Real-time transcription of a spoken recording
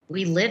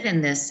We live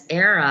in this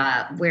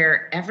era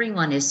where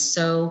everyone is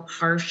so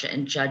harsh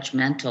and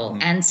judgmental.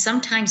 And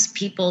sometimes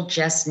people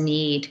just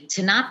need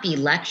to not be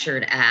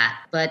lectured at,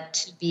 but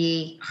to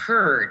be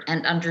heard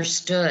and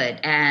understood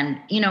and,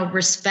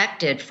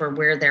 respected for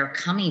where they're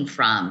coming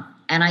from.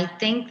 And I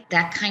think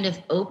that kind of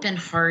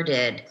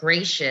open-hearted,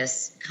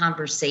 gracious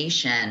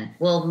conversation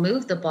will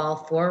move the ball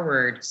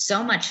forward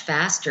so much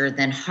faster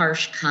than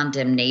harsh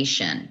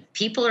condemnation.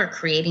 People are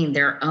creating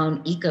their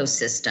own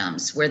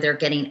ecosystems where they're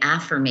getting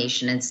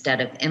affirmation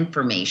instead of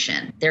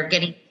information. They're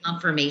getting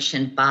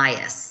confirmation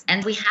bias.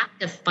 And we have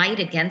to fight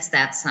against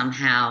that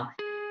somehow.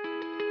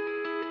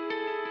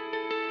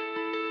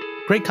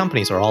 Great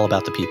companies are all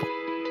about the people.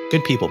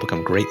 Good people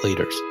become great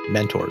leaders,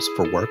 mentors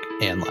for work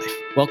and life.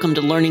 Welcome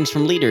to Learnings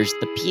from Leaders,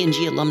 the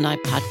P&G Alumni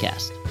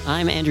Podcast.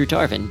 I'm Andrew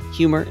Tarvin,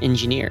 humor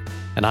engineer.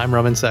 And I'm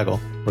Roman Segel,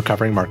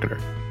 recovering marketer.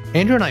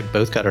 Andrew and I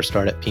both got our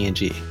start at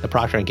P&G, the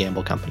Procter &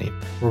 Gamble company,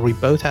 where we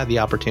both had the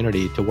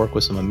opportunity to work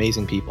with some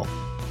amazing people.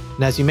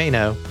 And as you may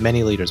know,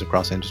 many leaders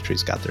across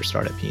industries got their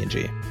start at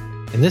P&G.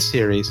 In this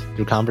series,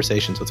 through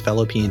conversations with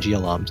fellow P&G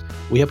alums,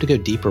 we hope to go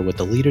deeper with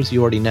the leaders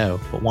you already know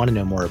but want to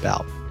know more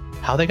about.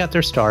 How they got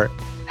their start,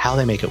 how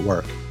they make it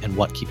work, and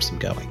what keeps them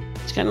going.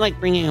 It's kind of like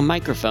bringing a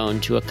microphone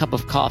to a cup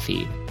of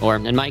coffee, or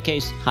in my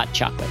case, hot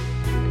chocolate.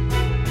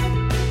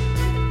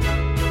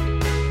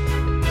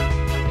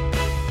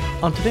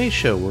 On today's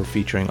show, we're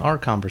featuring our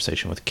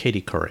conversation with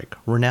Katie Couric,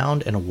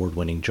 renowned and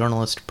award-winning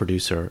journalist,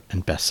 producer,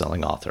 and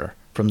best-selling author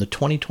from the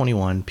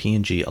 2021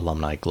 P&G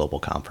Alumni Global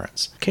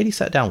Conference. Katie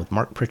sat down with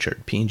Mark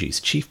Pritchard, P&G's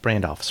Chief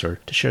Brand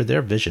Officer, to share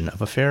their vision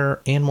of a fairer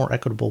and more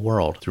equitable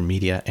world through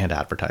media and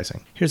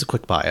advertising. Here's a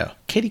quick bio.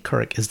 Katie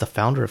Couric is the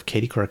founder of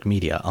Katie Couric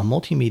Media, a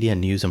multimedia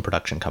news and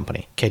production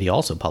company. Katie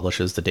also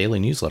publishes the daily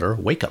newsletter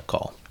Wake Up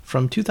Call.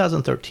 From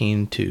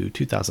 2013 to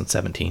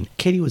 2017,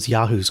 Katie was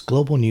Yahoo's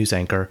global news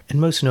anchor, and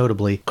most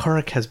notably,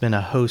 Couric has been a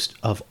host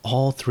of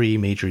all three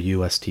major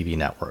U.S. TV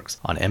networks,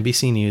 on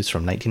NBC News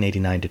from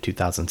 1989 to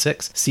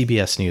 2006,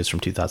 CBS News from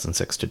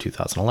 2006 to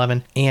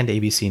 2011, and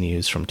ABC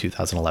News from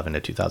 2011 to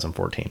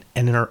 2014.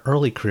 And in her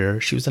early career,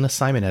 she was an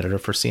assignment editor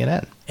for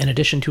CNN. In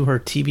addition to her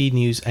TV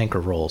news anchor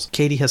roles,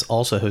 Katie has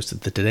also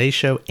hosted The Today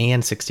Show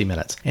and 60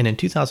 Minutes, and in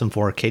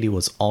 2004, Katie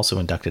was also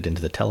inducted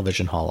into the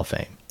Television Hall of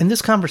Fame. In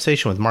this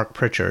conversation with Mark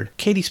Pritchard,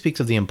 Katie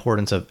speaks of the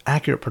importance of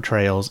accurate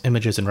portrayals,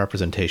 images, and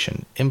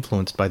representation,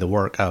 influenced by the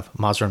work of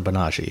Mahzarin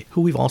Banaji,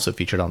 who we've also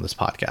featured on this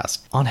podcast,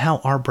 on how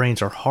our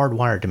brains are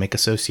hardwired to make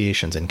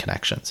associations and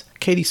connections.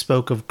 Katie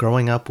spoke of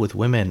growing up with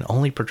women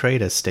only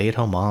portrayed as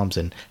stay-at-home moms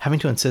and having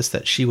to insist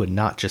that she would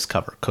not just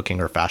cover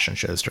cooking or fashion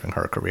shows during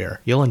her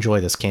career. You'll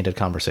enjoy this candid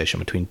conversation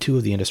between two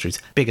of the industry's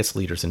biggest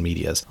leaders in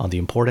media on the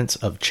importance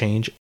of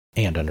change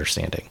and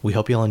understanding. We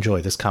hope you'll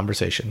enjoy this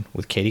conversation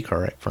with Katie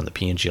Couric from the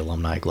P&G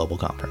Alumni Global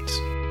Conference.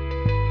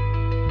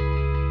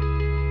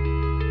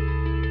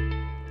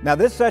 Now,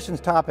 this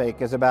session's topic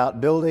is about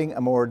building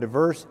a more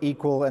diverse,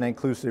 equal, and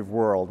inclusive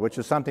world, which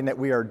is something that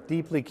we are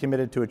deeply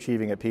committed to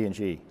achieving at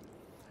P&G.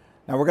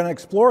 Now, we're going to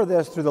explore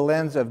this through the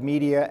lens of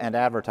media and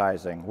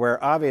advertising,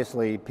 where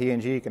obviously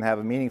P&G can have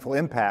a meaningful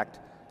impact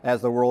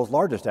as the world's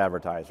largest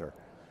advertiser.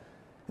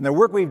 And the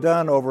work we've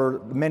done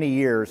over many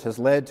years has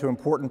led to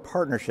important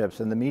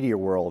partnerships in the media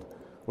world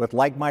with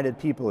like-minded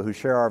people who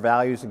share our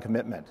values and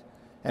commitment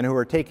and who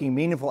are taking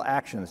meaningful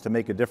actions to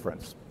make a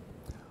difference.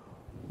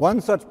 One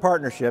such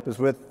partnership is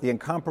with the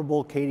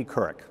incomparable Katie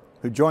Couric,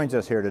 who joins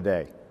us here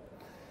today.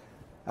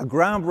 A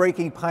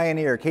groundbreaking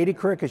pioneer, Katie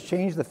Couric has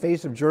changed the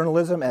face of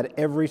journalism at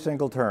every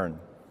single turn.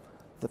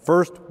 The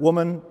first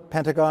woman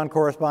Pentagon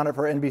correspondent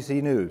for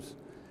NBC News,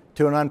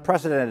 to an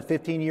unprecedented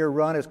 15-year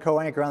run as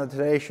co-anchor on The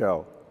Today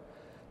Show,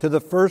 to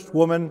the first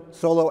woman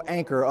solo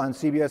anchor on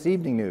CBS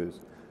Evening News,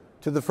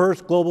 to the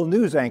first global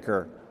news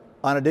anchor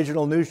on a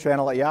digital news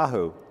channel at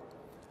Yahoo.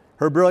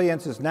 Her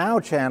brilliance is now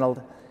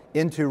channeled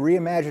into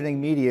reimagining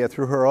media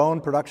through her own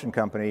production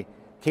company,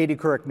 Katie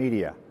Couric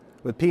Media,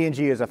 with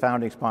P&G as a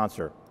founding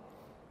sponsor.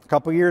 A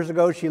couple years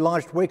ago, she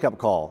launched Wake Up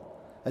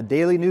Call, a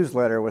daily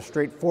newsletter with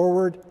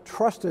straightforward,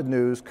 trusted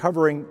news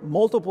covering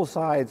multiple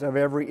sides of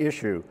every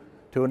issue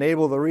to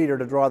enable the reader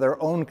to draw their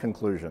own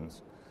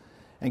conclusions.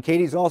 And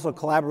Katie's also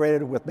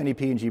collaborated with many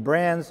P&G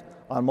brands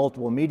on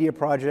multiple media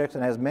projects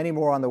and has many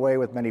more on the way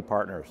with many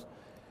partners.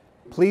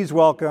 Please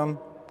welcome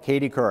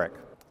Katie Couric.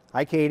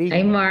 Hi, Katie.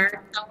 Hey,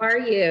 Mark. How are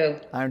you?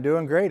 I'm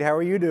doing great. How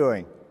are you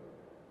doing?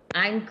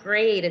 I'm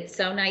great. It's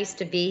so nice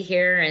to be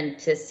here and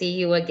to see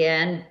you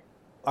again.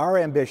 Our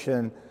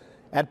ambition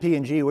at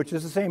P&G, which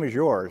is the same as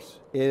yours,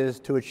 is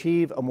to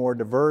achieve a more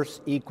diverse,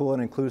 equal,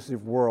 and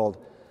inclusive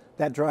world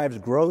that drives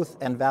growth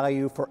and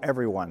value for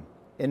everyone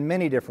in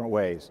many different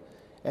ways.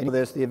 And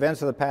the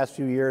events of the past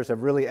few years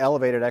have really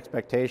elevated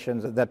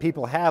expectations that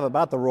people have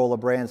about the role of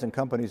brands and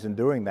companies in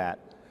doing that.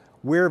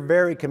 We're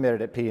very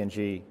committed at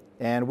P&G,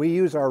 and we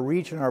use our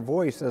reach and our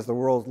voice as the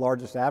world's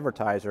largest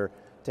advertiser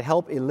to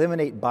help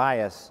eliminate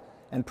bias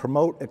and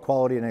promote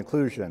equality and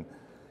inclusion.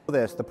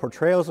 The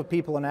portrayals of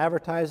people in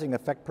advertising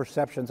affect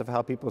perceptions of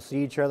how people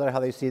see each other, how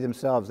they see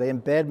themselves. They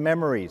embed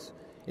memories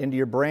into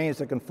your brains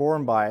that can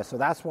form bias. So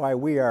that's why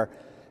we are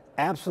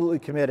absolutely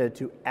committed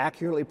to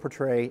accurately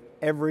portray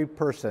every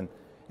person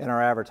in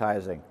our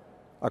advertising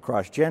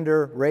across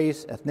gender,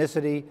 race,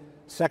 ethnicity,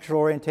 sexual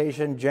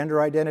orientation,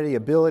 gender identity,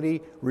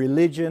 ability,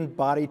 religion,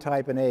 body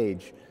type, and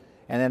age.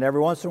 And then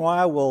every once in a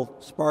while, we'll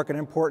spark an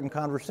important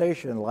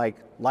conversation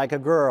like a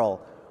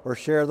girl, or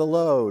Share the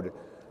Load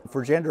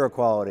for gender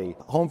equality,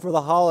 Home for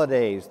the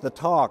Holidays, The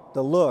Talk,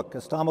 The Look,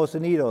 Estamos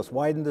Unidos,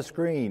 Widen the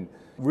Screen,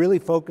 really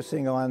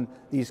focusing on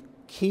these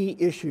key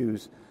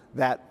issues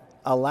that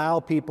allow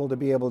people to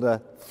be able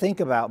to think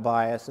about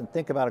bias and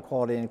think about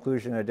equality and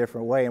inclusion in a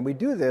different way. And we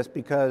do this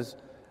because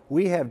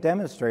we have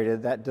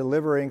demonstrated that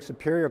delivering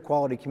superior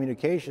quality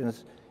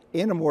communications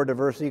in a more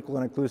diverse, equal,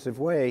 and inclusive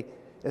way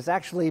is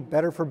actually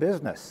better for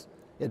business.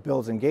 It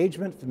builds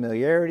engagement,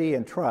 familiarity,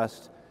 and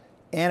trust,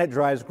 and it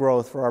drives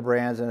growth for our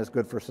brands, and it's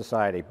good for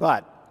society.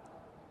 But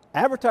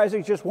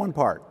advertising is just one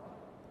part.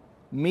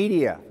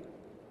 Media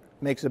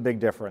makes a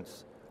big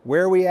difference.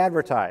 Where we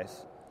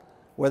advertise,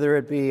 whether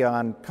it be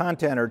on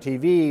content or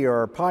TV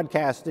or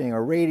podcasting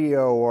or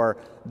radio or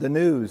the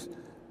news,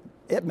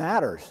 it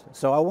matters.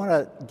 So I want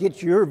to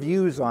get your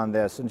views on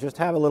this and just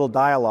have a little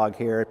dialogue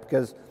here,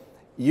 because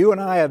you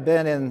and I have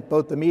been in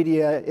both the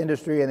media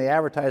industry and the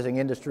advertising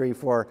industry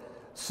for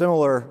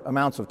similar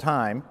amounts of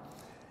time.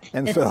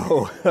 And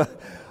so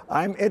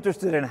I'm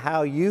interested in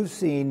how you've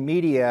seen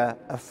media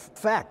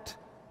affect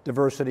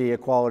diversity,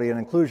 equality, and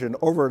inclusion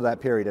over that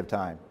period of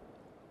time.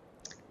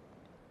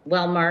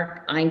 Well,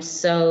 Mark, I'm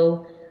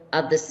so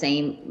of the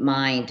same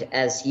mind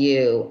as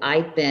you.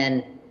 I've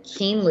been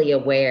keenly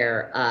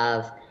aware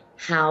of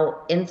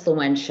how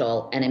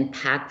influential and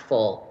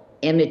impactful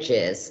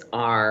images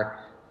are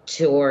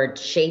toward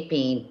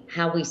shaping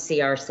how we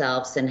see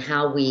ourselves and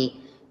how we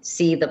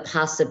see the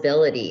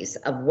possibilities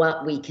of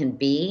what we can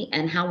be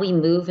and how we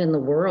move in the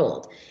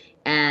world.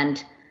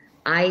 And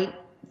I,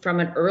 from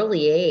an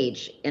early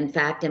age, in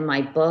fact, in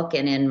my book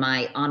and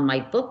on my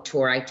book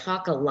tour, I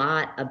talk a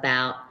lot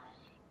about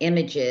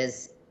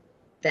images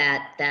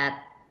that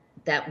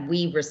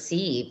we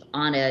receive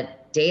on a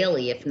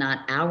daily, if not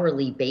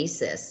hourly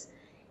basis,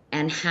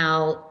 and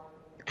how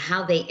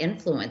they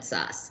influence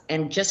us.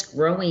 And just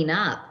growing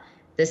up,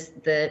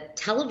 the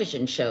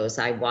television shows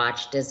I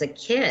watched as a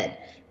kid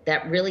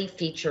that really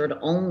featured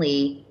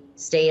only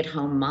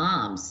stay-at-home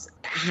moms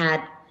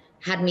had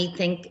me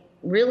think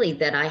really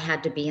that I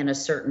had to be in a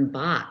certain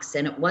box.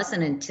 And it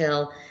wasn't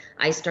until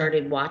I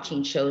started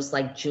watching shows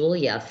like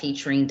Julia,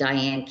 featuring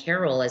Diane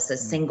Carroll as a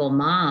single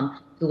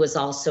mom who was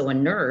also a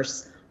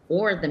nurse,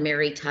 or the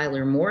Mary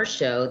Tyler Moore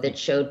Show that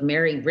showed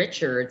Mary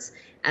Richards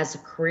as a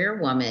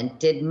career woman,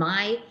 did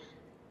my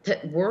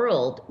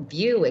world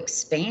view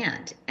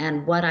expand,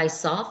 and what I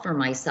saw for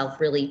myself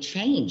really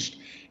changed.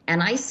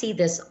 And I see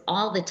this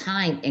all the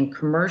time in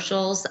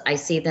commercials. I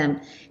see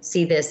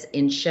this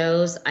in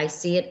shows. I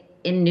see it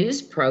in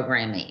news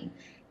programming.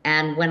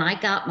 And when I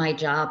got my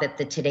job at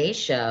the Today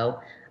Show,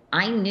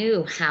 I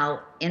knew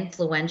how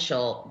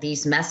influential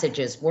these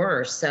messages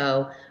were.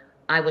 So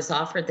I was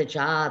offered the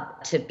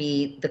job to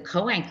be the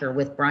co-anchor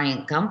with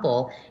Bryant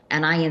Gumbel,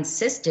 and I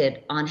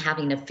insisted on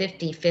having a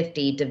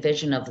 50-50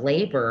 division of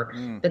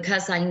labor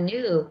because I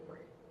knew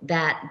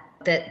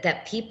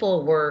that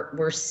people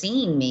were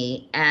seeing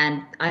me,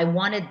 and I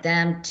wanted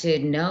them to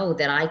know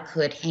that I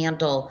could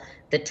handle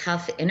the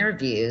tough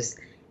interviews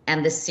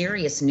and the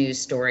serious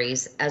news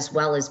stories as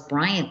well as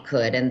Bryant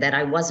could, and that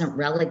I wasn't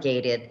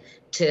relegated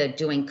to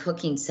doing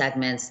cooking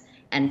segments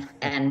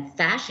and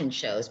fashion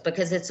shows,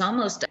 because it's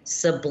almost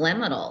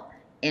subliminal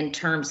in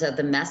terms of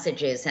the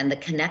messages and the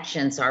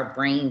connections our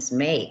brains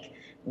make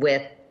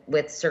with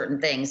certain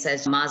things.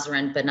 As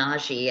Mahzarin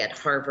Banaji at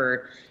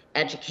Harvard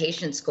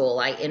Education School,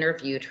 I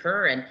interviewed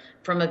her, and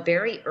from a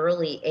very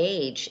early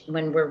age,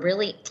 when we're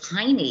really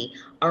tiny,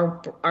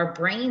 our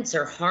brains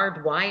are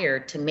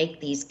hardwired to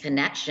make these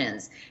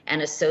connections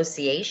and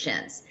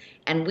associations,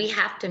 and we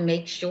have to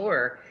make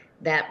sure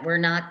that we're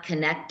not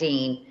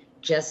connecting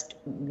just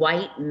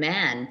white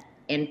men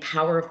in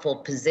powerful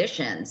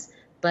positions,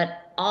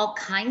 but all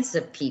kinds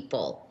of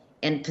people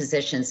in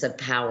positions of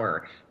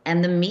power.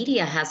 And the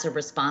media has a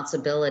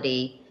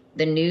responsibility,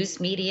 the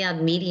news media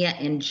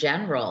in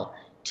general,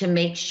 to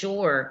make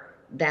sure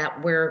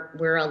that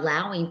we're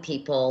allowing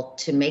people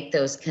to make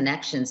those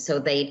connections so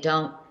they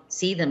don't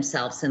see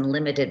themselves in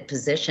limited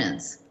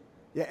positions.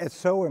 Yeah, it's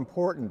so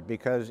important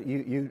because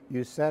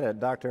you said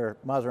it, Dr.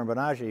 Mahzarin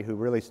Banaji, who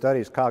really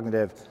studies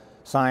cognitive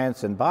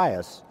science and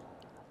bias,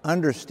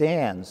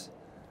 understands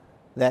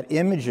that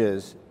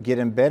images get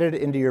embedded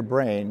into your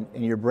brain,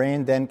 and your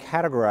brain then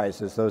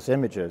categorizes those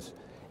images.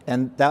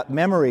 And that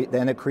memory,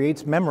 then it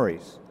creates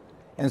memories.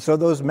 And so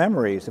those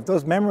memories, if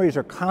those memories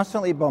are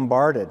constantly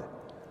bombarded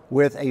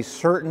with a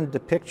certain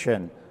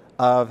depiction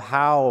of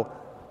how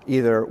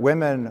either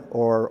women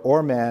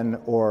or men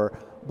or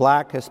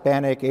Black,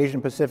 Hispanic,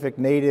 Asian Pacific,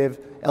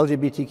 Native,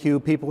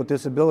 LGBTQ, people with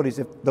disabilities,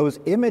 if those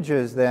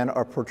images then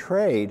are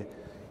portrayed,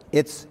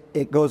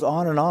 it goes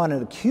on and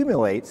it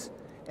accumulates,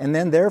 and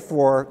then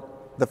therefore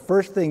the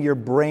first thing your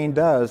brain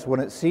does when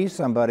it sees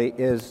somebody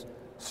is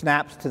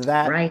snaps to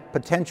that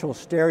potential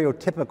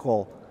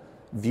stereotypical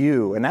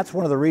view. And that's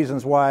one of the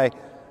reasons why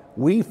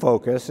we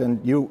focus,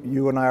 and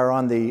you and I are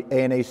on the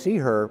ANA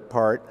See-Her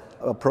part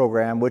of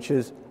program, which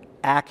is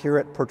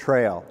accurate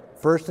portrayal.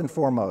 First and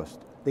foremost,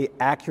 the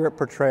accurate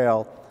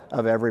portrayal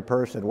of every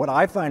person. What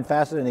I find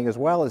fascinating as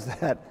well is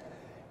that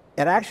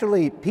it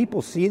actually,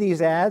 people see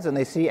these ads and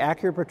they see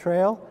accurate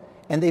portrayal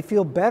and they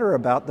feel better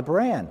about the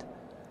brand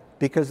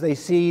because they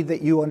see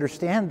that you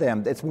understand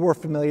them. It's more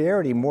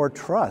familiarity, more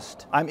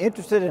trust. I'm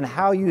interested in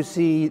how you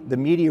see the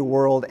media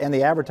world and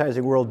the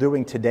advertising world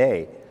doing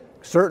today.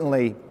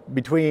 Certainly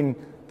between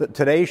the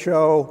Today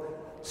Show,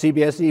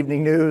 CBS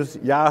Evening News,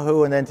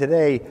 Yahoo, and then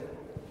today,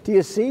 do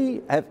you see,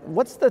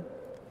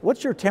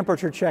 what's your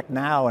temperature check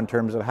now in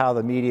terms of how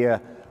the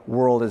media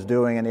world is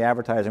doing and the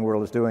advertising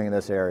world is doing in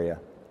this area?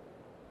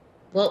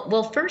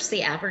 Well, first,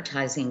 the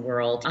advertising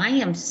world. I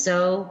am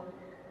so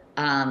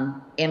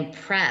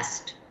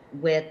impressed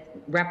with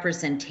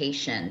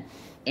representation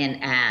in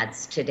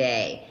ads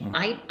today.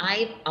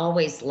 I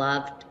always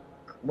loved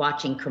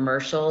watching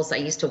commercials. I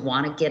used to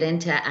want to get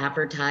into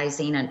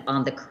advertising and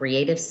on the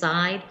creative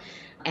side.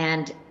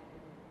 And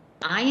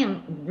I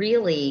am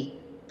really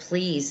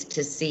pleased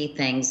to see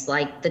things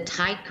like the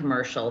Tide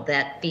commercial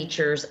that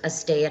features a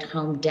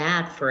stay-at-home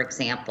dad, for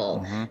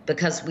example,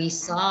 because we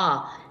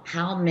saw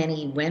how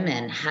many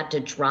women had to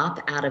drop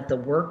out of the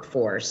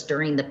workforce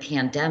during the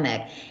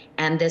pandemic.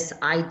 And this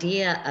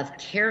idea of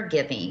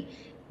caregiving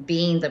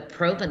being the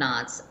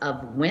provenance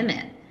of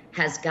women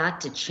has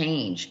got to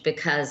change,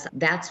 because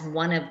that's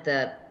one of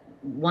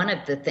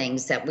the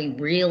things that we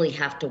really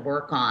have to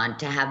work on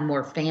to have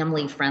more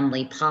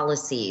family-friendly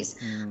policies,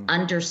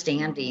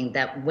 understanding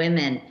that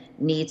women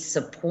need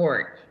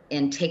support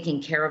in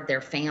taking care of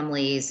their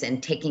families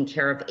and taking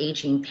care of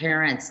aging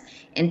parents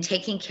and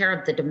taking care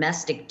of the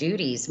domestic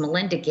duties.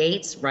 Melinda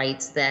Gates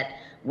writes that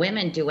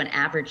women do an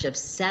average of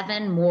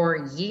 7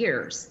 more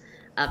years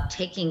of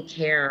taking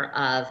care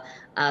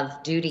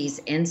of duties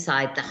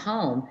inside the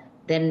home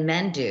than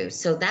men do.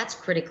 So that's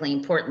critically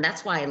important.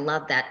 That's why I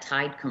love that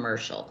Tide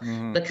commercial,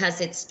 because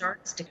it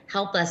starts to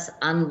help us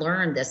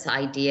unlearn this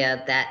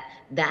idea that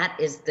that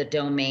is the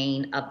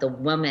domain of the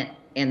woman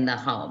in the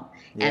home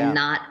and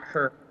not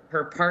her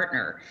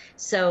partner.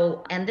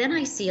 So, and then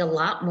I see a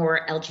lot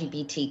more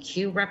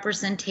LGBTQ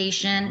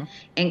representation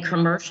in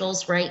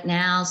commercials right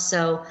now.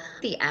 So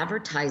the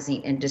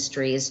advertising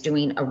industry is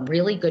doing a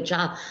really good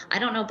job. I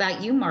don't know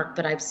about you, Mark,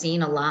 but I've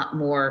seen a lot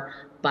more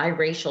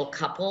biracial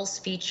couples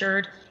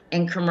featured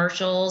in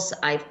commercials.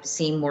 I've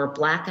seen more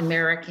Black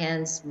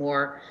Americans,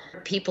 more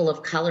people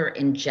of color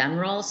in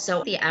general.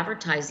 So the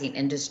advertising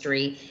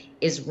industry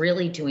is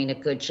really doing a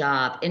good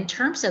job. In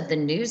terms of the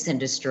news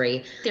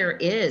industry,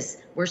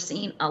 we're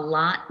seeing a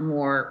lot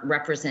more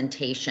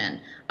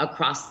representation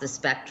across the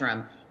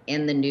spectrum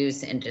in the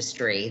news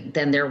industry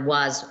than there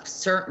was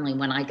certainly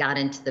when I got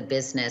into the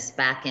business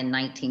back in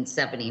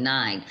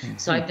 1979.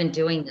 So I've been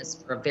doing this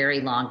for a very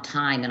long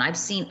time, and I've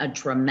seen a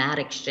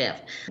dramatic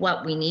shift.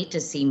 What we need to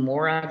see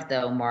more of,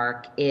 though,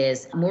 Mark,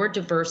 is more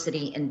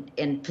diversity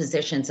in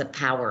positions of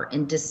power,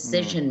 in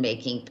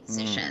decision-making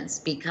positions,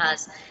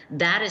 because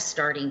that is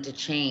starting to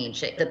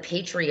change. The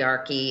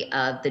patriarchy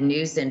of the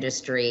news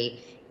industry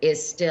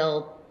is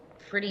still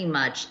pretty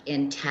much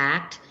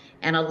intact.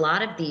 And a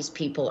lot of these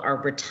people are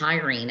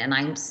retiring, and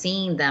I'm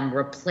seeing them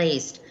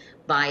replaced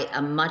by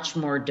a much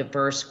more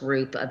diverse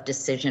group of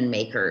decision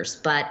makers.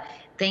 But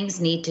things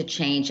need to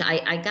change.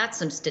 I got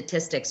some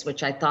statistics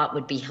which I thought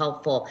would be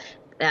helpful.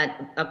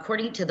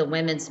 According to the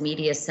Women's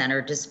Media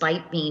Center,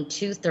 despite being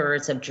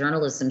 2/3 of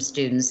journalism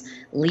students,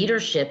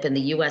 leadership in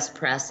the U.S.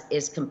 press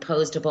is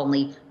composed of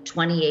only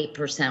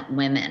 28%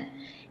 women.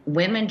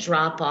 Women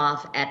drop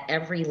off at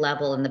every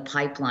level in the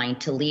pipeline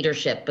to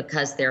leadership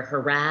because they're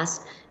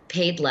harassed,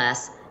 paid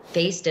less,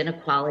 faced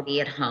inequality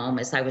at home,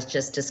 as I was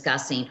just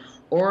discussing,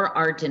 or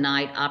are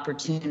denied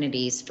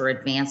opportunities for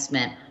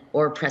advancement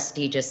or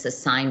prestigious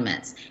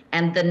assignments.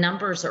 And the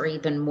numbers are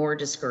even more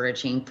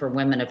discouraging for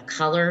women of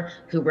color,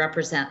 who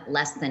represent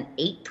less than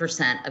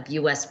 8% of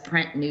U.S.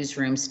 print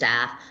newsroom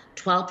staff,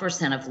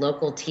 12% of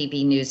local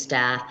TV news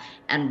staff,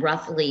 and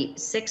roughly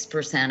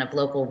 6% of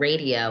local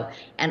radio,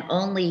 and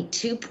only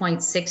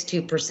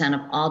 2.62% of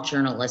all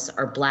journalists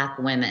are Black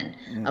women,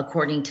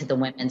 according to the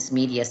Women's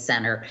Media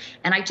Center.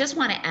 And I just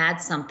want to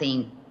add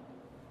something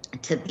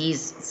to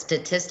these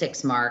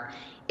statistics, Mark.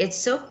 It's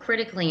so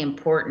critically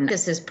important.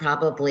 This is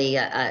probably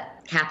a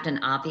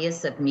Captain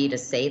Obvious of me to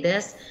say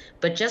this,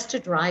 but just to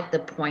drive the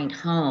point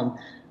home,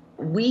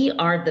 we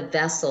are the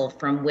vessel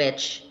from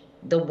which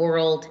the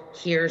world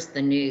hears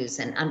the news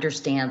and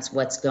understands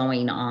what's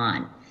going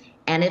on.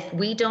 And if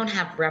we don't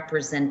have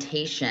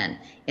representation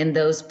in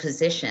those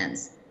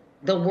positions,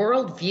 the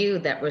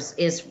worldview that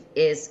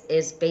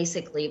is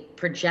basically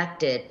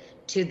projected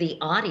to the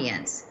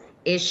audience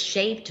is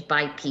shaped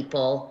by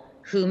people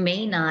who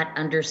may not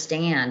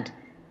understand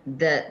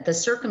the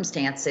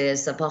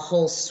circumstances of a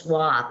whole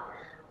swath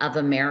of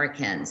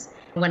Americans.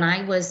 When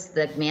I was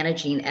the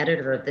managing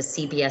editor of the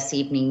CBS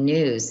Evening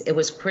News, it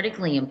was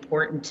critically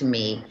important to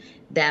me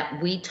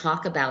that we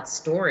talk about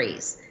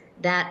stories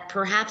that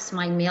perhaps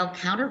my male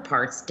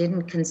counterparts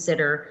didn't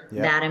consider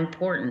that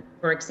important.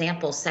 For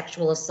example,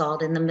 sexual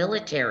assault in the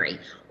military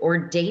or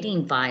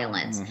dating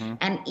violence,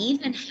 and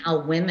even how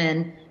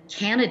women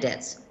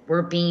candidates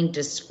were being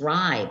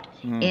described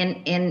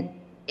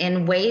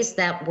in ways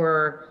that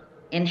were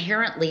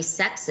inherently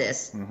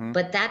sexist,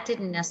 but that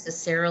didn't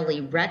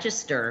necessarily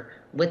register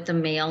with the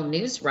male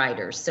news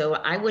writers. So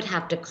I would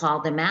have to call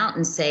them out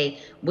and say,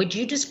 would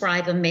you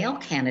describe a male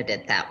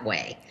candidate that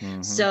way?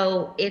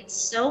 So it's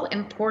so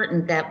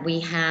important that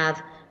we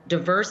have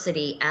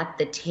diversity at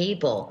the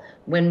table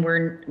when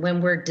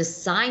we're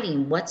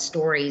deciding what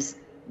stories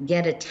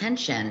get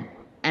attention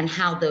and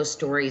how those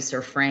stories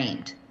are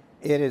framed.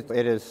 It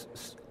is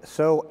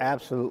so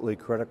absolutely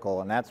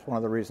critical, and that's one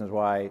of the reasons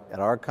why at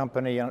our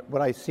company, what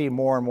I see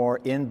more and more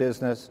in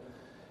business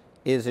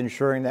is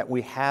ensuring that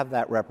we have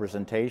that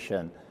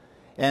representation.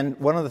 And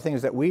one of the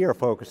things that we are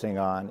focusing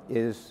on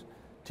is,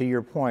 to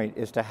your point,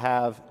 is to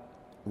have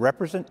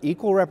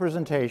equal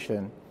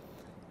representation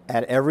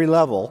at every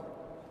level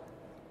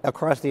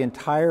across the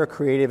entire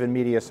creative and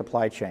media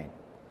supply chain.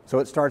 So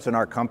it starts in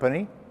our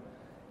company,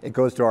 it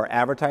goes to our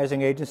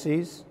advertising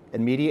agencies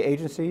and media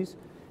agencies,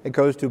 it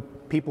goes to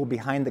people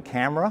behind the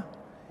camera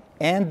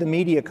and the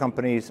media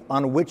companies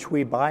on which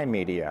we buy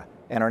media,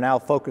 and are now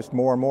focused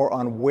more and more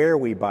on where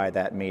we buy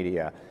that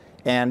media.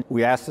 And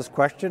we ask this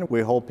question,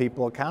 we hold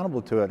people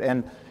accountable to it.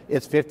 And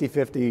it's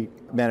 50-50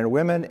 men and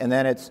women, and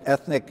then it's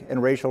ethnic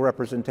and racial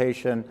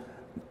representation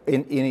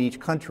in each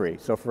country.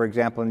 So for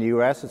example, in the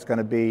US, it's going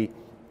to be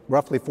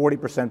roughly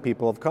 40%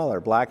 people of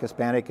color, Black,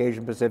 Hispanic,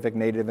 Asian Pacific,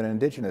 Native, and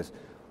Indigenous.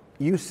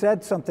 You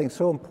said something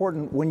so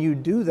important. When you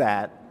do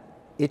that,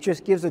 it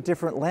just gives a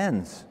different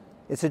lens.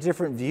 It's a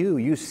different view.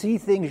 You see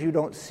things you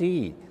don't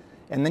see.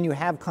 And then you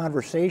have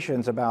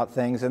conversations about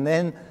things, and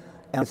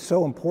it's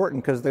so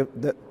important because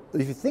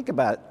if you think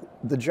about it,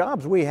 the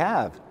jobs we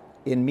have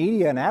in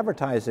media and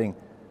advertising,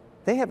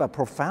 they have a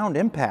profound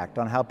impact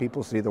on how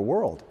people see the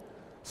world.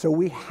 So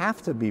we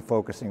have to be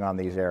focusing on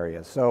these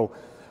areas. So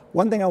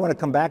one thing I want to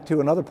come back to,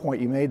 another point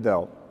you made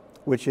though,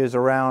 which is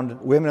around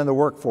women in the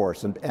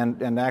workforce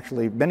and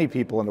actually many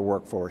people in the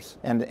workforce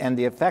and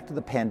the effect of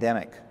the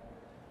pandemic.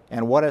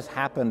 And what has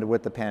happened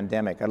with the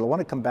pandemic. I want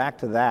to come back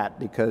to that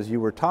because you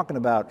were talking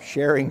about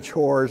sharing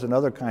chores and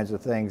other kinds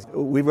of things.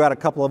 We've got a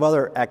couple of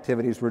other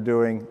activities we're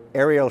doing.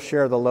 Aerial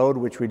Share the Load,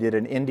 which we did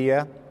in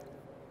India.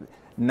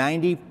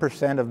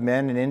 90% of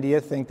men in India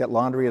think that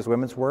laundry is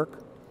women's work.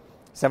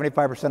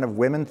 75% of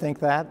women think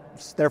that.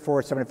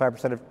 Therefore,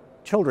 75% of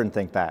children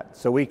think that.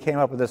 So we came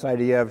up with this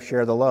idea of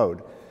share the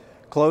load.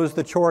 Close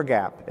the chore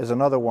gap is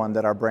another one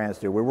that our brands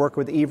do. We work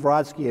with Eve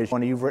Rodsky, as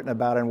one you've written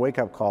about in Wake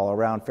Up Call,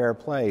 around fair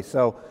play.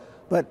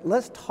 But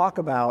let's talk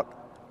about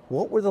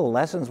what were the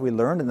lessons we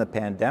learned in the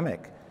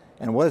pandemic,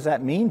 and what does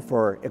that mean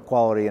for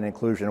equality and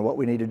inclusion, and what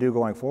we need to do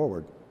going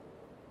forward?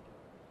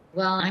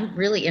 Well, I'm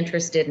really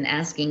interested in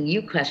asking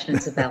you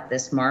questions about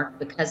this, Mark,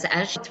 because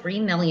as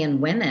 3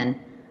 million women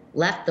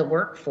left the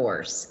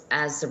workforce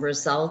as a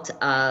result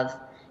of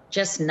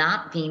just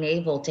not being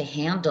able to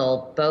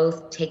handle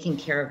both taking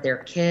care of their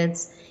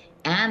kids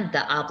and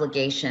the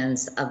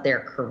obligations of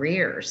their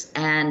careers.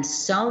 And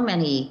so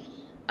many,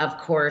 of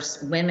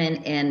course, women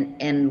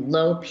in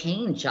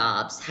low-paying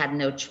jobs had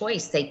no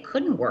choice. They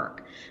couldn't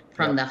work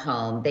from the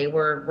home. They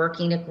were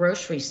working at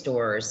grocery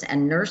stores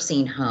and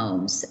nursing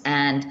homes,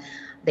 and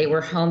they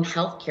were home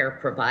health care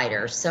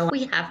providers. So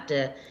we have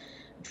to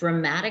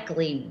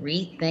dramatically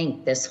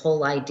rethink this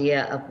whole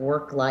idea of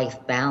work-life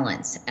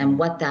balance and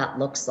what that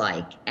looks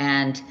like,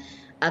 and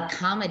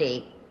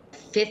accommodate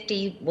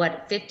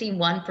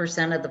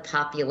 51% of the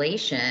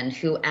population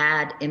who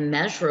add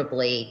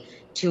immeasurably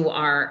to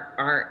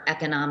our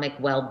economic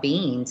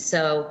well-being.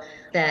 So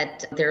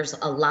that there's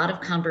a lot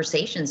of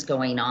conversations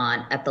going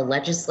on at the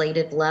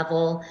legislative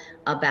level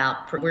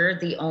about we're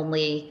the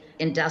only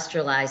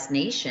industrialized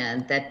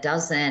nation that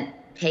doesn't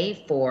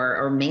pay for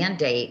or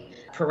mandate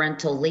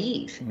parental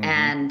leave.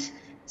 And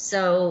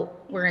so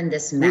we're in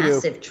this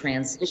massive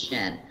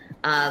transition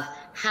of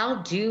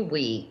how do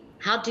we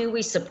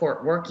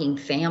support working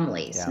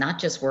families, not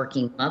just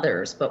working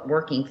mothers, but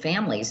working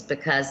families,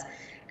 because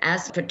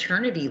as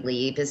paternity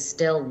leave is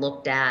still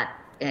looked at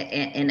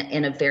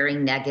in a very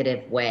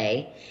negative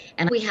way.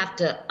 And we have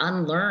to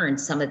unlearn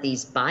some of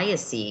these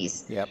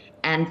biases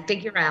and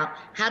figure out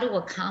how to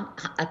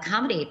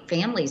accommodate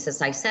families,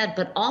 as I said,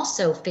 but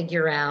also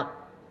figure out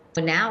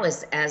now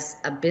as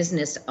a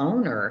business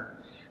owner,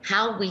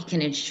 how we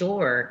can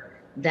ensure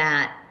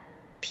that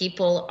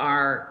people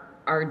are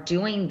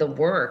doing the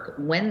work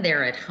when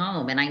they're at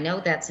home. And I know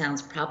that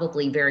sounds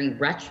probably very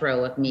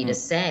retro of me to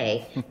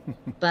say,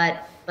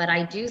 but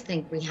I do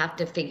think we have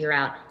to figure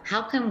out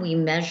how can we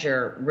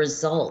measure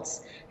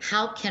results?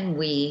 How can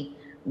we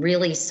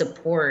really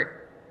support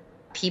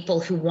people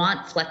who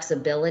want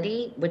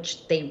flexibility,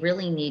 which they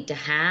really need to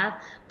have,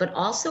 but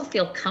also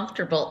feel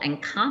comfortable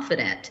and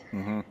confident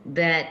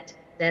that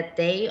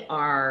they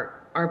are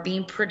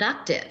being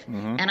productive.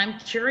 And I'm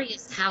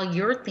curious how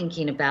you're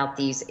thinking about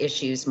these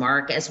issues,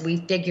 Mark, as we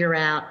figure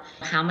out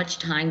how much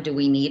time do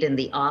we need in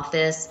the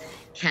office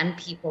Can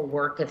people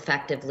work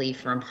effectively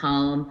from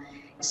home?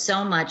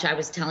 So much. I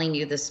was telling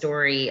you the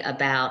story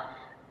about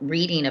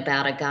reading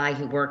about a guy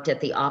who worked at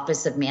the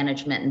Office of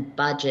Management and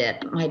Budget.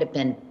 It might have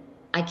been,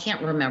 I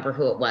can't remember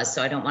who it was,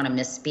 so I don't want to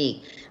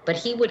misspeak, but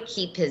he would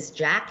keep his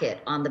jacket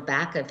on the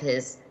back of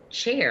his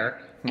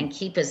chair and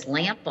keep his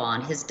lamp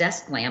on, his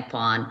desk lamp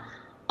on,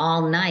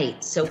 all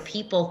night. So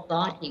people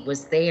thought he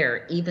was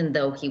there even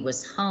though he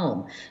was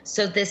home.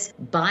 So this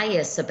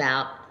bias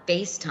about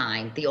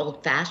FaceTime, the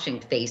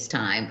old-fashioned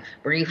FaceTime,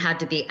 where you had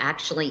to be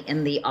actually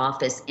in the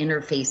office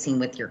interfacing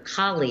with your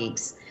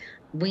colleagues,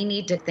 we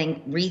need to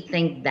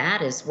rethink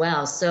that as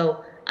well.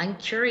 So I'm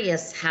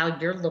curious how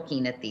you're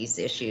looking at these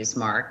issues,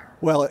 Mark.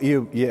 Well,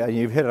 you've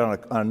hit on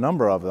a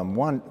number of them.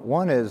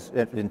 One is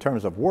in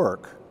terms of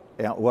work.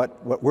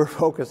 What we're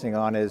focusing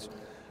on is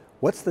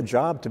what's the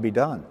job to be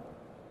done,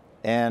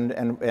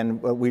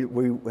 and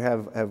we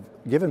have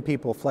given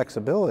people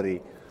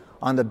flexibility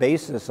on the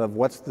basis of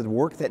what's the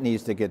work that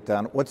needs to get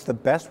done, what's the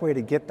best way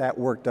to get that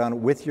work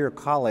done with your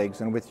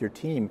colleagues and with your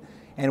team,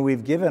 and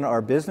we've given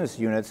our business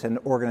units and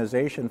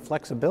organization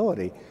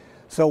flexibility.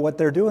 So what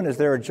they're doing is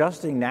they're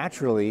adjusting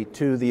naturally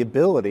to the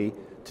ability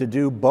to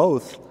do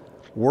both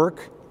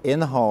work in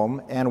the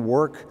home and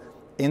work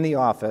in the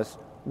office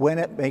when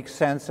it makes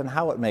sense and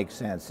how it makes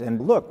sense.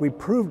 And look, we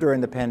proved during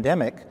the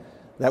pandemic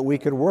that we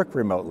could work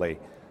remotely.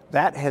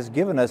 That has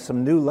given us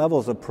some new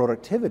levels of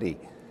productivity.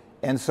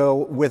 And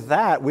so with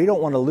that, we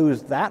don't want to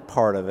lose that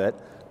part of it,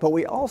 but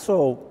we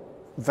also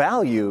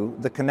value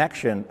the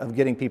connection of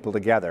getting people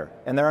together.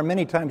 And there are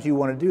many times you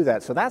want to do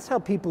that. So that's how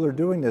people are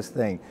doing this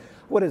thing.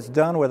 What it's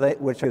done with it,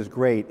 which is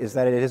great, is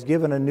that it has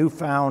given a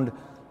newfound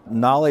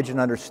knowledge and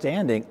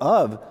understanding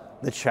of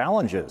the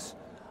challenges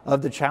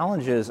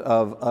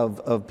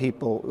of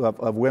people,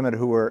 of women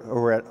who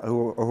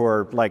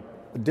are like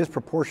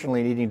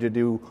disproportionately needing to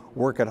do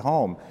work at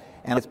home.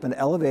 And it's been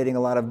elevating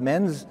a lot of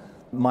men's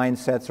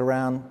mindsets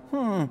around,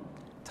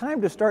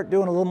 time to start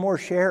doing a little more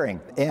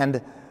sharing.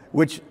 And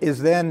which is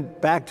then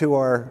back to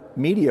our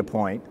media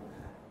point.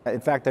 In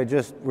fact,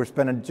 we're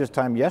spending just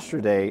time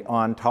yesterday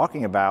on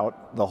talking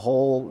about the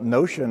whole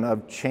notion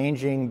of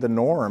changing the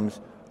norms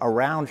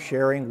around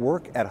sharing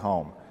work at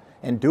home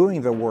and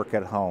doing the work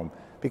at home.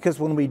 Because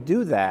when we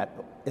do that,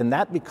 and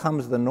that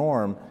becomes the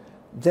norm,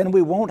 then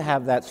we won't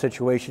have that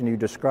situation you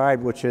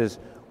described, which is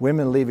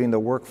women leaving the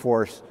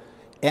workforce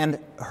and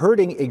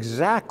hurting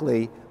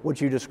exactly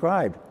what you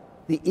described,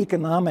 the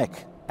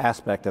economic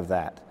aspect of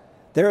that.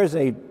 There is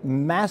a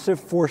massive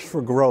force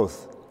for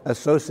growth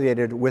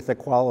associated with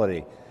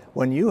equality.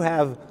 When you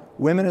have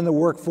women in the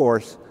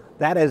workforce,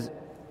 that is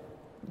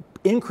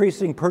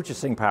increasing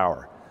purchasing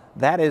power.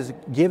 That is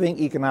giving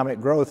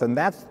economic growth, and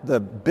that's the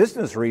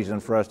business reason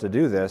for us to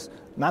do this,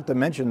 not to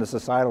mention the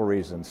societal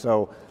reason.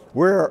 So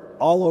we're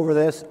all over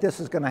this. This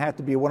is going to have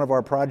to be one of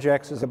our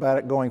projects is about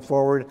it going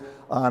forward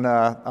on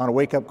a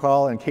Wake Up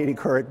Call and Katie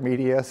Couric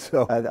Media.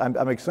 So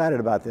I'm excited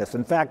about this.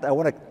 In fact, I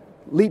want to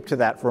leap to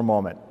that for a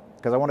moment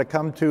because I want to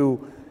come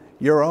to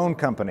your own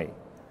company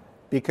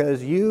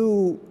because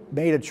you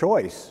made a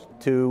choice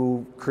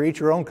to create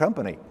your own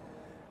company.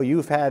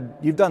 You've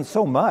done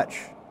so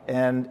much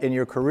and in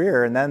your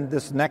career, and then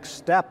this next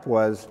step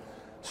was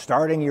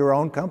starting your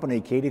own company,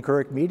 Katie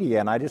Couric Media.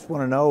 And I just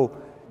want to know,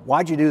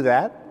 why'd you do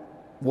that?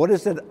 What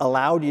has it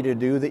allowed you to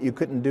do that you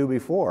couldn't do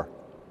before?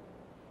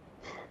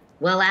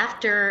 Well,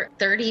 after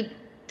 40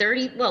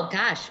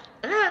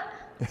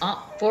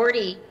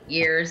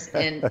 years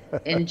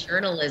in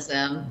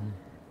journalism,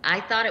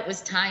 I thought it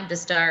was time to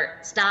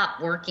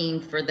stop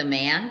working for the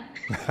man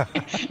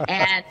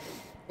and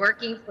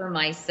working for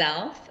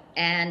myself.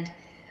 And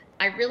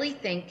I really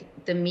think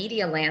the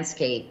media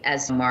landscape,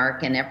 as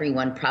Mark and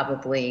everyone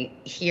probably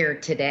here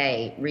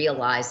today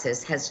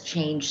realizes, has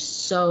changed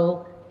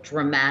so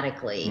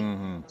dramatically.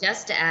 Mm-hmm.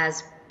 Just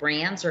as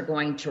brands are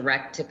going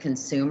direct to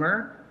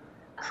consumer,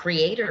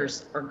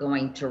 creators are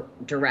going to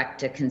direct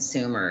to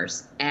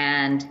consumers.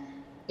 And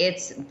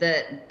it's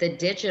the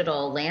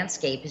digital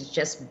landscape has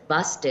just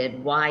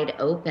busted wide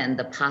open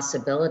the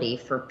possibility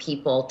for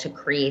people to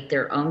create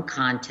their own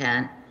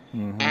content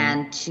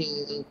and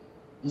to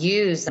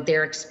use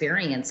their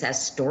experience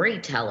as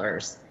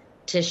storytellers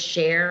to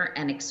share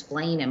and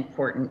explain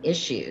important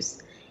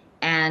issues.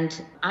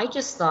 And I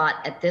just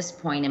thought at this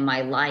point in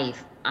my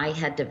life, I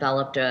had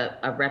developed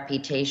a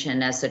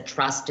reputation as a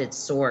trusted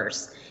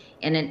source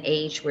in an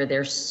age where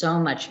there's so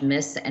much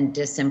mis and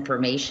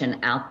disinformation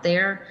out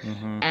there.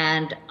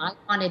 And I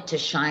wanted to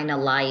shine a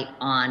light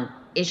on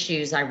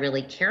issues I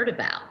really cared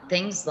about,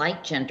 things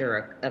like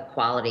gender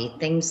equality,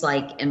 things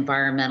like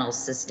environmental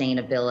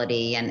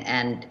sustainability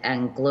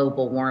and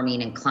global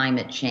warming and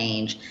climate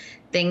change,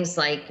 things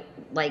like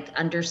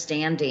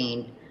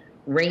understanding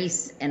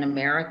race in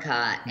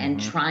America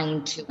and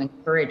trying to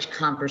encourage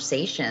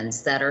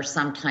conversations that are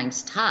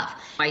sometimes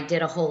tough. I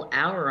did a whole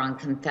hour on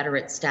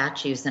Confederate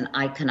statues and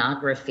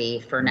iconography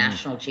for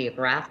National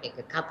Geographic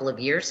a couple of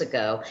years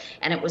ago,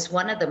 and it was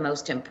one of the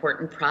most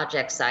important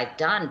projects I've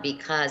done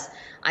because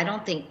I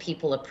don't think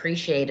people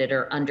appreciated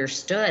or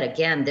understood.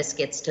 Again, this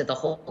gets to the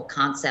whole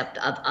concept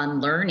of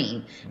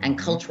unlearning and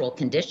cultural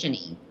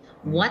conditioning.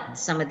 What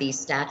some of these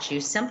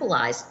statues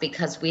symbolized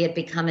because we had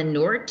become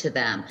inured to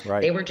them. Right.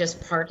 They were just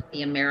part of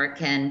the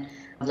American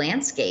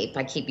landscape.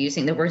 I keep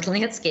using the word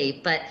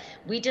landscape, but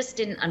we just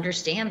didn't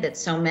understand that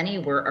so many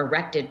were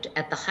erected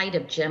at the height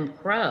of Jim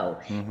Crow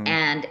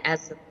and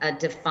as a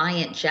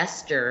defiant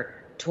gesture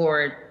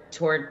toward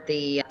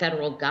the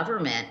federal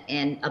government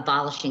in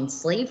abolishing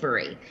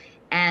slavery.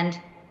 And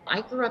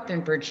I grew up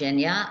in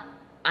Virginia.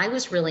 I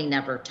was really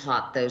never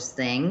taught those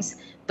things.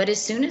 But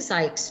as soon as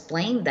I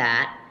explained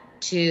that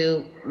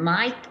to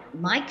my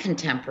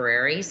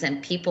contemporaries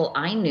and people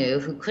I knew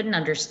who couldn't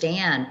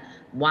understand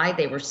why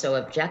they were so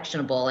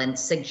objectionable and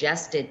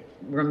suggested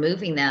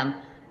removing them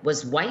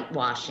was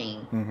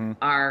whitewashing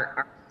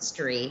our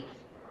history.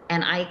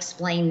 And I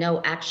explained,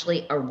 no,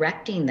 actually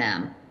erecting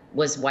them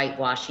was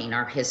whitewashing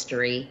our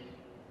history.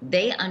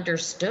 They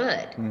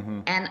understood.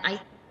 And I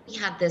think we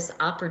have this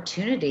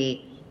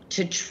opportunity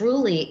to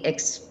truly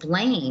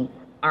explain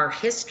our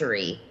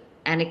history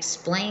and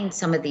explain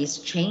some of these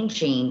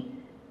changing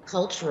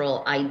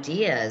cultural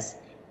ideas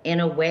in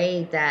a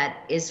way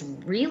that is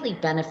really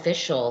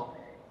beneficial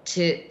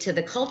to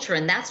the culture.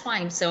 And that's why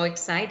I'm so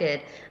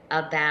excited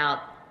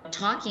about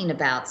talking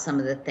about some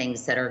of the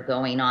things that are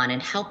going on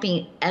and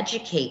helping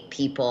educate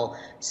people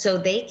so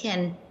they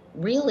can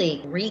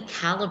really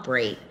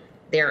recalibrate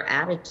their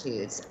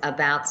attitudes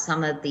about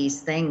some of these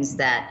things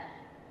that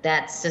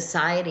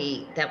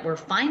society that we're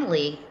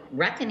finally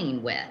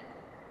reckoning with,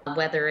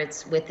 whether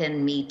it's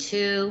within Me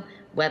Too,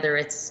 whether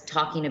it's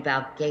talking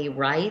about gay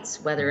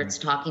rights, whether it's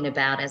talking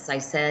about, as I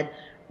said,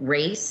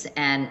 race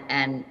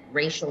and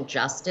racial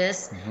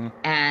justice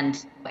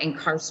and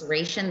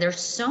incarceration.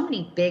 There's so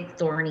many big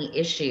thorny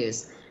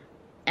issues,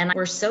 and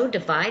we're so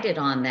divided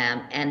on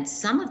them. And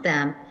some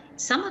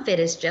of it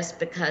is just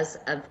because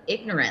of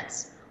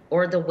ignorance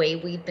or the way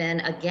we've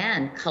been,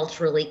 again,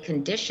 culturally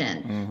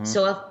conditioned.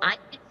 So if I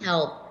can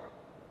help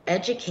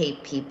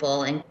educate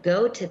people and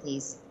go to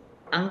these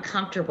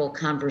uncomfortable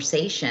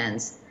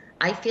conversations,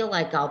 I feel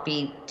like I'll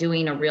be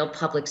doing a real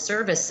public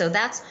service. So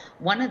that's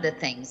one of the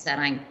things that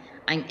I'm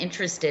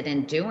interested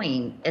in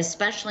doing,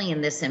 especially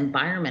in this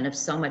environment of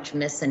so much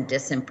mis and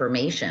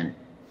disinformation.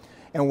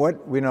 And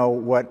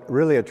what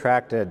really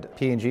attracted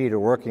P&G to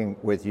working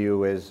with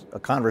you is a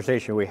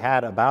conversation we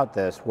had about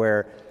this,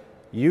 where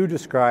you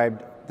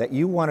described that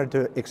you wanted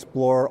to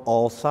explore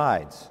all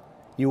sides.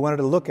 You wanted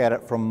to look at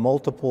it from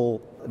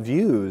multiple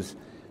views,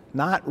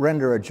 not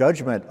render a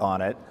judgment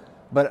on it,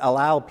 but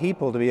allow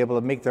people to be able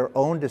to make their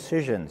own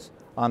decisions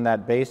on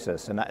that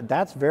basis. And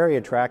that's very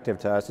attractive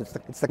to us.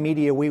 It's the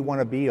media we want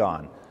to be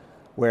on,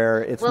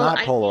 where it's not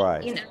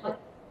polarized. I think,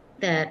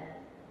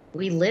 that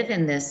we live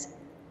in this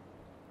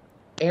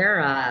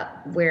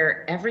era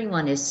where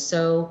everyone is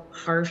so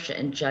harsh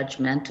and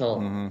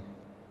judgmental.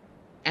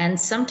 And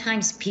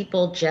sometimes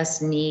people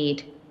just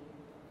need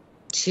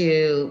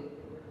to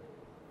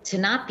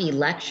not be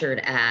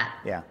lectured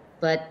at,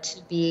 but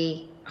to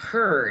be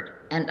heard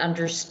and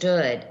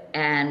understood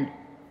and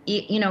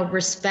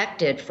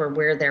respected for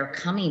where they're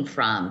coming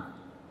from.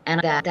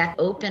 And that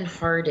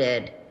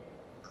open-hearted,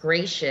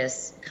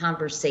 gracious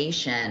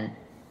conversation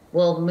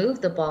will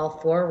move the ball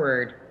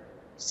forward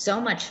so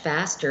much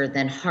faster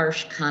than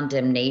harsh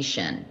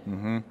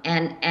condemnation.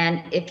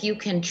 And if you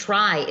can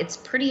try, it's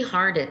pretty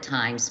hard at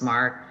times,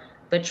 Mark,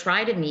 but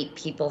try to meet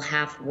people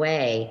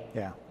halfway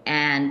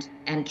and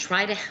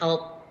try to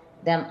help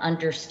them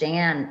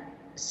understand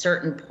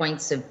certain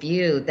points of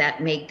view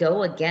that may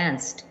go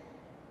against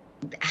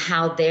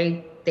how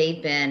they've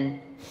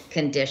been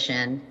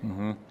conditioned.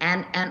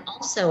 And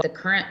also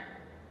the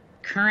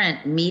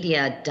current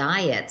media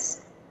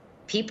diets.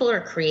 People are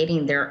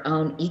creating their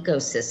own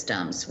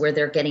ecosystems where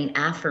they're getting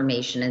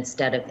affirmation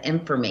instead of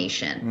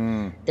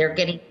information. They're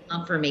getting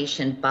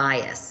confirmation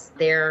bias.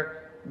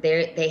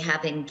 They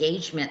have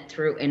engagement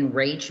through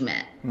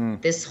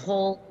enragement. This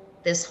whole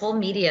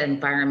media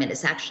environment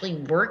is actually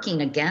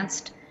working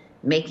against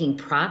making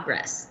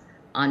progress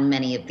on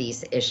many of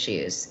these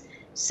issues.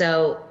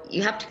 So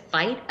you have to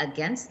fight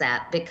against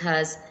that,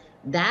 because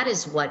that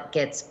is what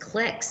gets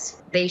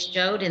clicks. They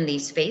showed in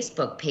these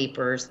Facebook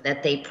papers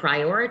that they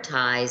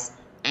prioritize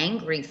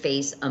angry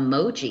face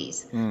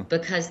emojis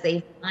because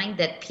they find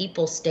that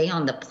people stay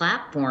on the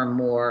platform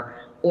more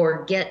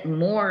or get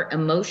more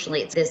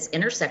emotionally. It's this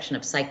intersection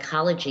of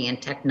psychology and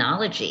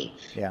technology.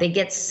 They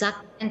get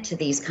sucked into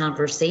these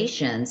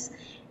conversations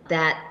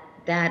that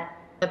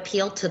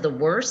appeal to the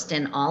worst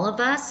in all of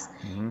us.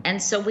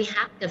 And so we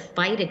have to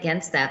fight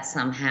against that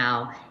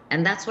somehow.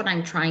 And that's what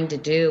I'm trying to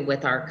do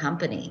with our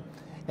company.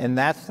 And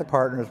that's the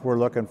partners we're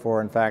looking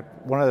for. In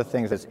fact, one of the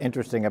things that's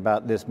interesting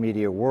about this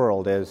media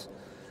world is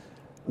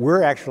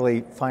we're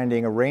actually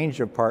finding a range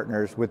of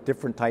partners with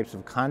different types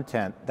of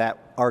content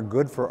that are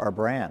good for our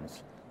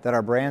brands, that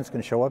our brands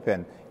can show up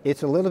in.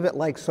 It's a little bit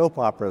like soap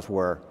operas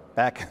were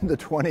back in the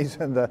 20s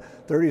and the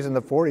 30s and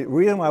the 40s. The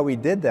reason why we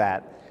did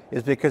that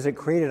is because it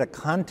created a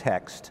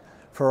context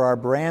for our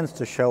brands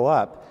to show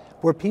up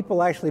where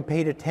people actually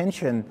paid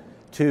attention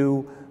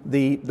to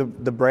the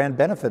brand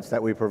benefits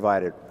that we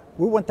provided.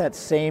 We want that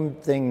same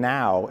thing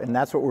now, and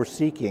that's what we're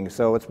seeking.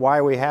 So it's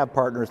why we have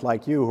partners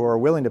like you who are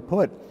willing to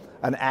put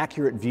an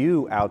accurate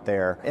view out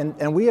there.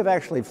 And we have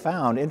actually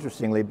found,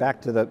 interestingly,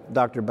 back to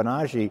Dr.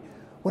 Banaji,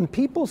 when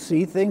people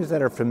see things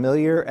that are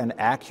familiar and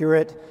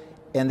accurate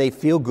and they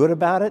feel good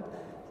about it,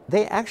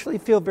 they actually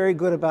feel very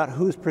good about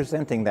who's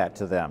presenting that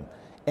to them.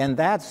 And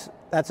that's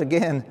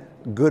again,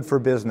 good for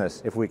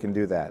business if we can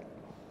do that.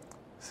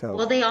 So.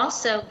 Well, they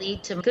also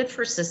lead to good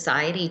for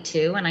society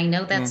too, and I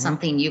know that's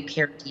something you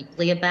care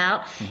deeply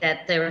about,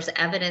 that there's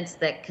evidence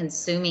that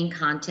consuming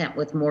content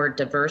with more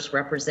diverse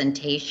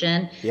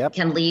representation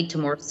can lead to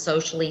more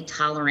socially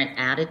tolerant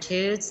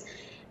attitudes.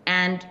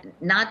 And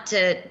not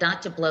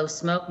to blow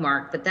smoke,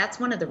 Mark, but that's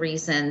one of the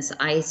reasons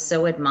I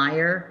so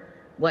admire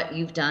what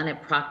you've done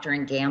at Procter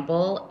 &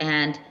 Gamble.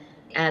 And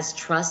as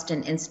trust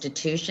in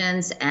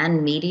institutions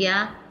and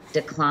media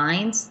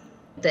declines,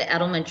 the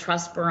Edelman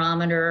Trust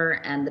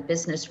Barometer and the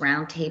Business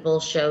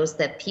Roundtable shows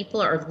that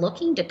people are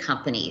looking to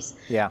companies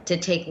to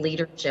take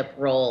leadership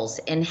roles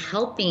in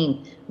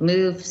helping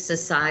move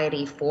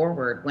society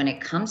forward when it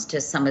comes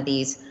to some of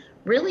these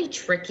really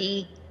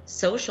tricky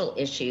social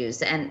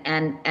issues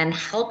and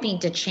helping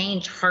to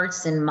change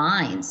hearts and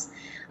minds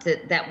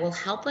that will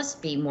help us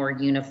be more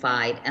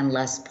unified and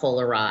less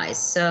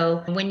polarized.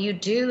 So when you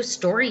do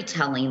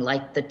storytelling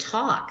like The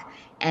Talk,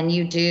 and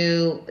you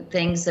do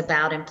things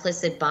about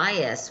implicit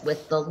bias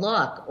with The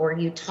Look, or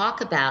you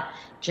talk about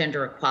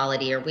gender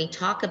equality, or we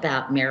talk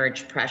about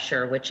marriage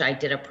pressure, which I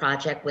did a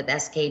project with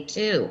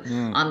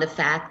SK2 on the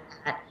fact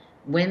that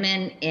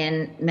women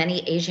in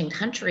many Asian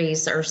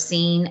countries are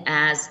seen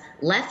as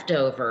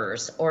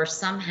leftovers or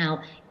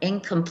somehow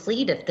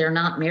incomplete if they're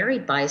not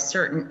married by a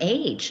certain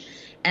age.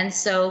 And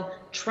so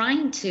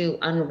trying to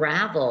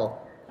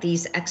unravel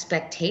these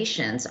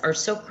expectations are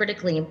so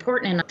critically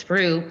important, and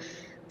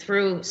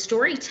through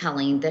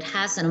storytelling that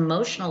has an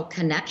emotional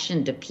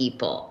connection to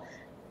people,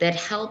 that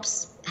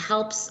helps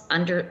us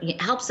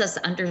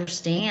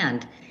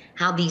understand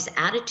how these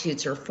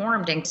attitudes are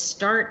formed and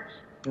start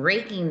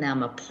breaking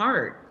them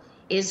apart,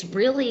 is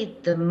really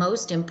the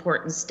most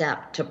important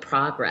step to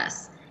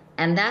progress.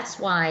 And that's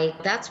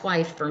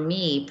why for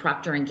me,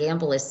 Procter &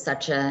 Gamble is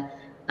such an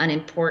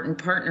important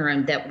partner,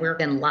 and that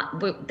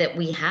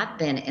we have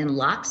been in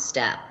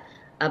lockstep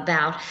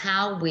about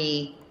how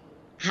we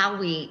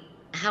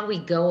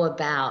go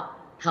about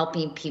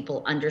helping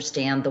people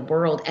understand the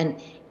world and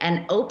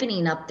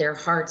opening up their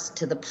hearts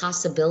to the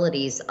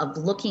possibilities of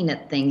looking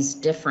at things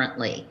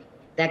differently,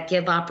 that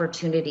give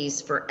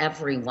opportunities for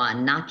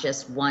everyone, not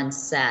just one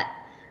set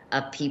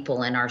of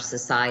people in our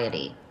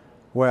society.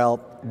 Well,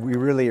 we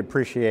really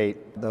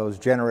appreciate those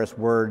generous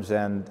words,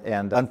 and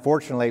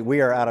unfortunately we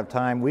are out of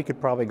time. We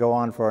could probably go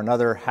on for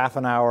another half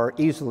an hour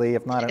easily,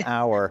 if not an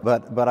hour.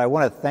 But I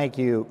want to thank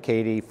you,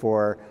 Katie,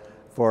 for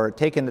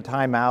taking the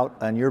time out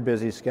on your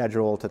busy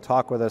schedule to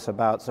talk with us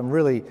about some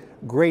really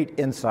great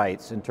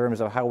insights in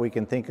terms of how we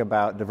can think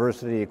about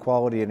diversity,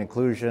 equality, and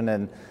inclusion,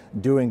 and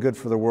doing good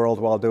for the world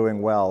while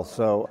doing well.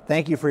 So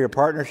thank you for your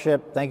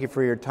partnership. Thank you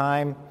for your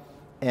time.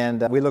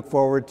 And we look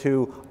forward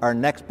to our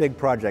next big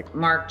project.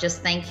 Mark,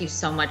 just thank you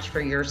so much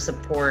for your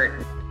support.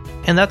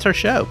 And that's our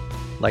show.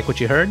 Like what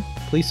you heard?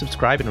 Please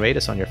subscribe and rate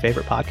us on your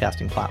favorite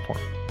podcasting platform.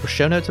 For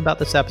show notes about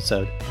this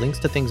episode, links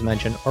to things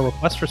mentioned, or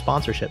requests for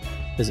sponsorship,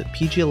 visit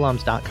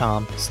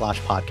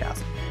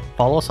pgalums.com/podcast.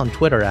 Follow us on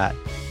Twitter at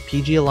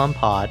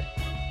pgalumpod.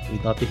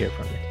 We'd love to hear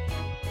from you.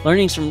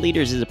 Learnings from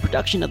Leaders is a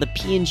production of the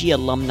P&G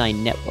Alumni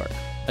Network,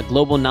 a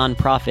global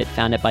nonprofit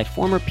founded by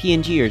former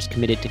P&Gers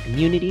committed to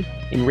community,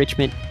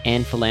 enrichment,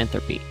 and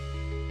philanthropy.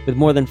 With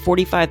more than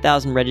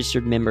 45,000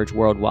 registered members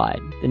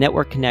worldwide, the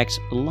network connects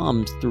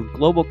alums through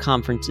global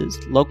conferences,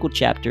 local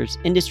chapters,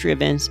 industry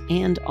events,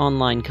 and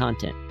online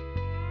content.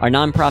 Our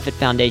nonprofit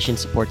foundation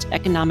supports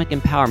economic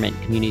empowerment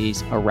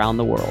communities around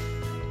the world.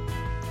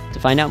 To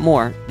find out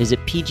more, visit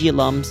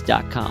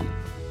pgalums.com.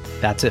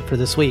 That's it for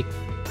this week.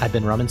 I've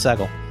been Raman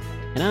Sehgal.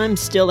 And I'm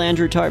still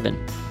Andrew Tarvin.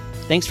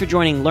 Thanks for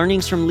joining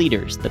Learnings from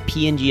Leaders, the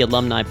P&G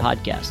Alumni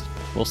Podcast.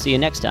 We'll see you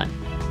next time.